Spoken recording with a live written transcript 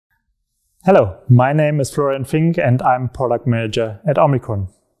Hello, my name is Florian Fink and I'm Product Manager at Omicron.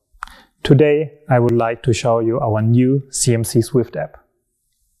 Today I would like to show you our new CMC Swift app.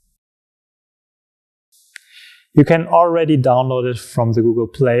 You can already download it from the Google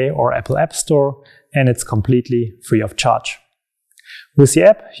Play or Apple App Store and it's completely free of charge. With the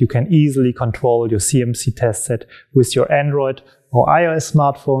app, you can easily control your CMC test set with your Android or iOS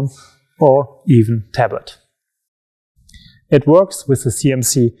smartphone or even tablet. It works with the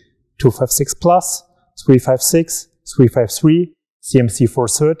CMC 256 Plus, 356, 353, CMC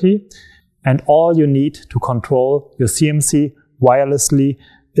 430, and all you need to control your CMC wirelessly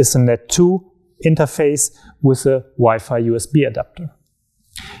is a Net2 interface with a Wi-Fi USB adapter.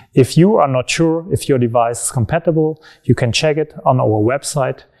 If you are not sure if your device is compatible, you can check it on our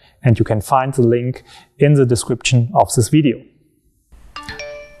website and you can find the link in the description of this video.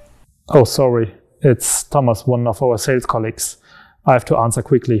 Oh, sorry, it's Thomas, one of our sales colleagues. I have to answer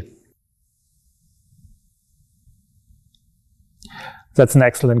quickly. That's an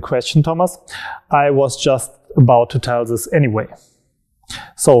excellent question, Thomas. I was just about to tell this anyway.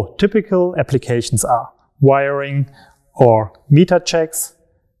 So, typical applications are wiring or meter checks,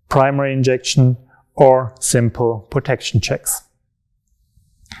 primary injection, or simple protection checks.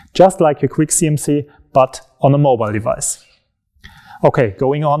 Just like your quick CMC, but on a mobile device. Okay,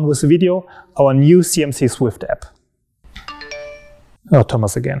 going on with the video, our new CMC Swift app. Oh,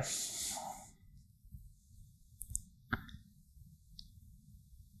 Thomas again.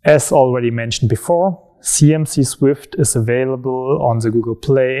 As already mentioned before, CMC Swift is available on the Google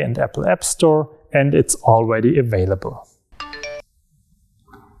Play and Apple App Store, and it's already available.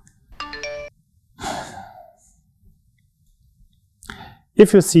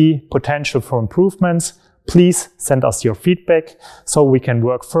 If you see potential for improvements, please send us your feedback so we can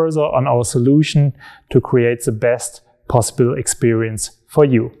work further on our solution to create the best possible experience for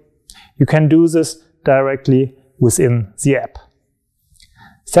you. You can do this directly within the app.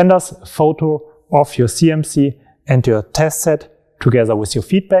 Send us a photo of your CMC and your test set together with your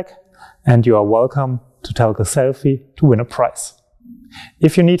feedback, and you are welcome to take a selfie to win a prize.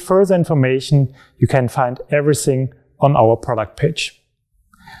 If you need further information, you can find everything on our product page.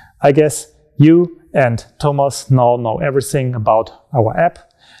 I guess you and Thomas now know everything about our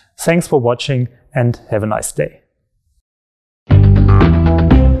app. Thanks for watching and have a nice day.